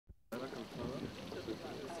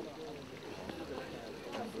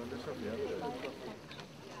Droit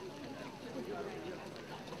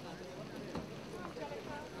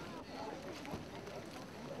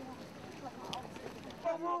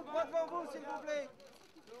devant vous, s'il vous plaît.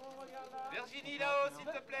 Virginie, là-haut, s'il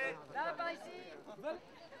te plaît. Là, par ici.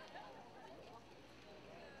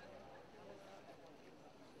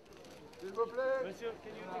 S'il vous plaît. Monsieur,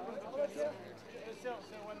 can you take a picture? Sir,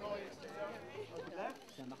 one more.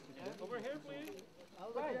 Left. Over here, please.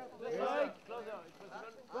 Right. Closer.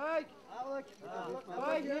 Right.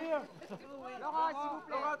 Right here. Laura, s'il vous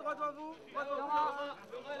plaît. Laura, droit devant vous. Laura.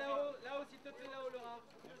 Laura, là-haut, s'il te plaît, là-haut, Laura.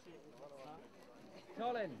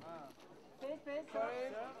 Colin. Face.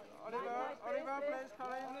 Colin. Oliver, please,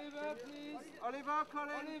 Colin. Oliver, please. Oliver,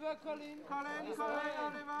 Colin. Oliver, Colin. Colin,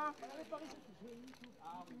 Oliver.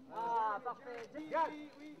 Ah, parfait. Gad.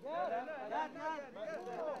 Oui. Gad.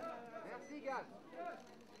 Merci, Gad.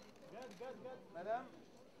 Madame.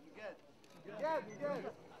 Gad.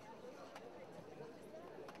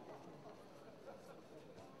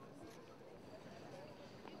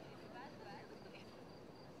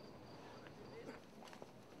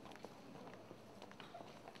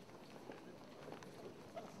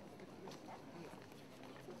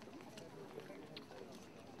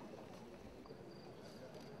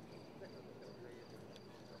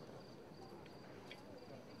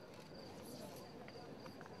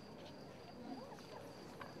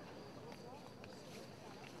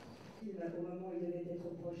 Au moment où il devait être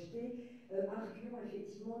projeté, arguant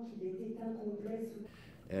effectivement qu'il était incomplet.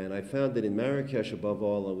 And I found that in Marrakech, above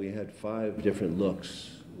all, we had 5 different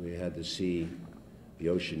looks. We had the sea, the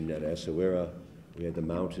ocean at Essourai, we had the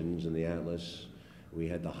mountains and the Atlas, we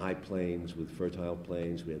had the high plains with fertile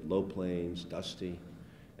plains, we had low plains, dusty,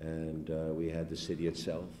 and we had the city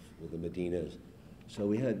itself with the Medina. So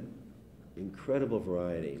we had incredible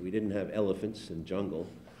variety. We didn't have elephants and jungle.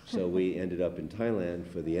 So we ended up in Thailand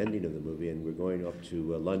for the ending of the movie, and we're going up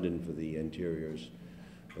to London for the interiors.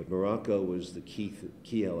 But Morocco was the key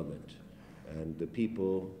element, and the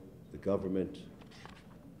people, the government,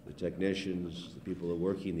 the technicians, the people who are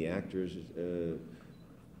working, the actors.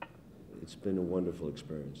 It's been a wonderful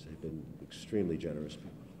experience. They've been extremely generous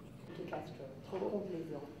people.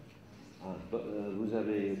 Vous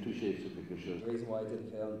avez touché sur quelque chose. The reason why I did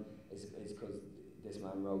the film is because this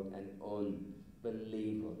man wrote an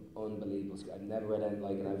unbelievable script. I've never read anything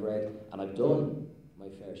like it. I've read and I've done my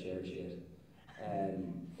fair share of shit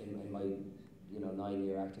in my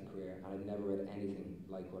 9-year acting career, and I've never read anything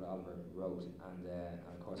like what Oliver wrote. And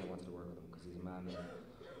of course I wanted to work with him because he's a man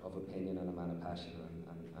of opinion and a man of passion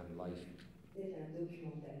and life.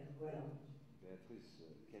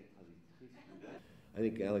 I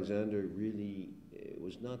think Alexander really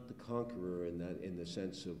was not the conqueror in the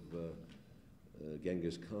sense of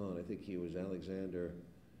Genghis Khan. I think he was Alexander,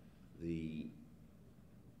 the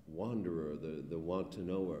wanderer, the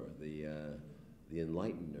want-to-knower, the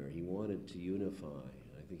enlightener. He wanted to unify.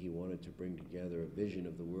 I think he wanted to bring together a vision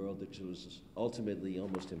of the world that was ultimately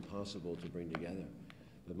almost impossible to bring together.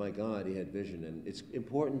 But my God, he had vision, and it's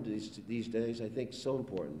important these days, I think so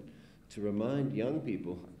important, to remind young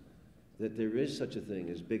people that there is such a thing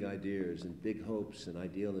as big ideas and big hopes and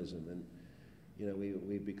idealism. And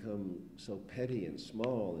we've become so petty and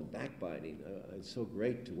small and backbiting. It's so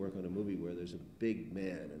great to work on a movie where there's a big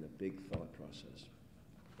man and a big thought process.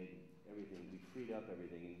 Everything, we freed up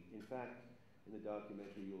everything. In fact, in the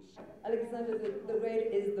documentary you'll see. Alexander the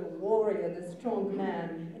Great is the warrior, the strong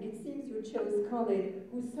man, and it seems you chose Colin,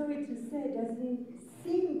 who, sorry to say, doesn't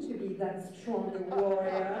seem to be that strong a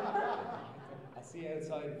warrior. I'll see you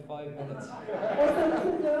outside in 5 minutes. On se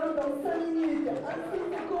retrouve dehors dans 5 minutes. Ainsi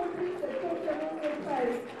se conclut cette conférence de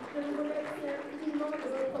presse. Je vous remercie infiniment de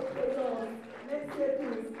votre présence. Merci à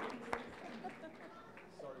tous.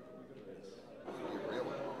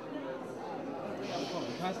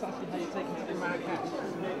 Can I ask you how you're taking to the Marrakech?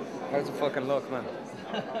 How's the fucking look, man? What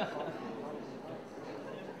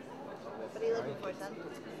are you looking for, son?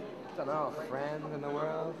 I don't know, a friend in the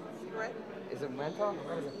world? Cigarette? Is it menthol?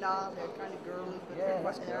 What is it? No, they're kind of girly, but Yeah,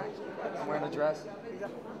 that's they're cool. actually quite I'm wearing a dress.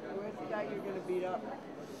 Where's the guy you're going to beat up?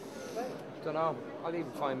 Don't know. I'll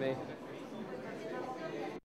even find me.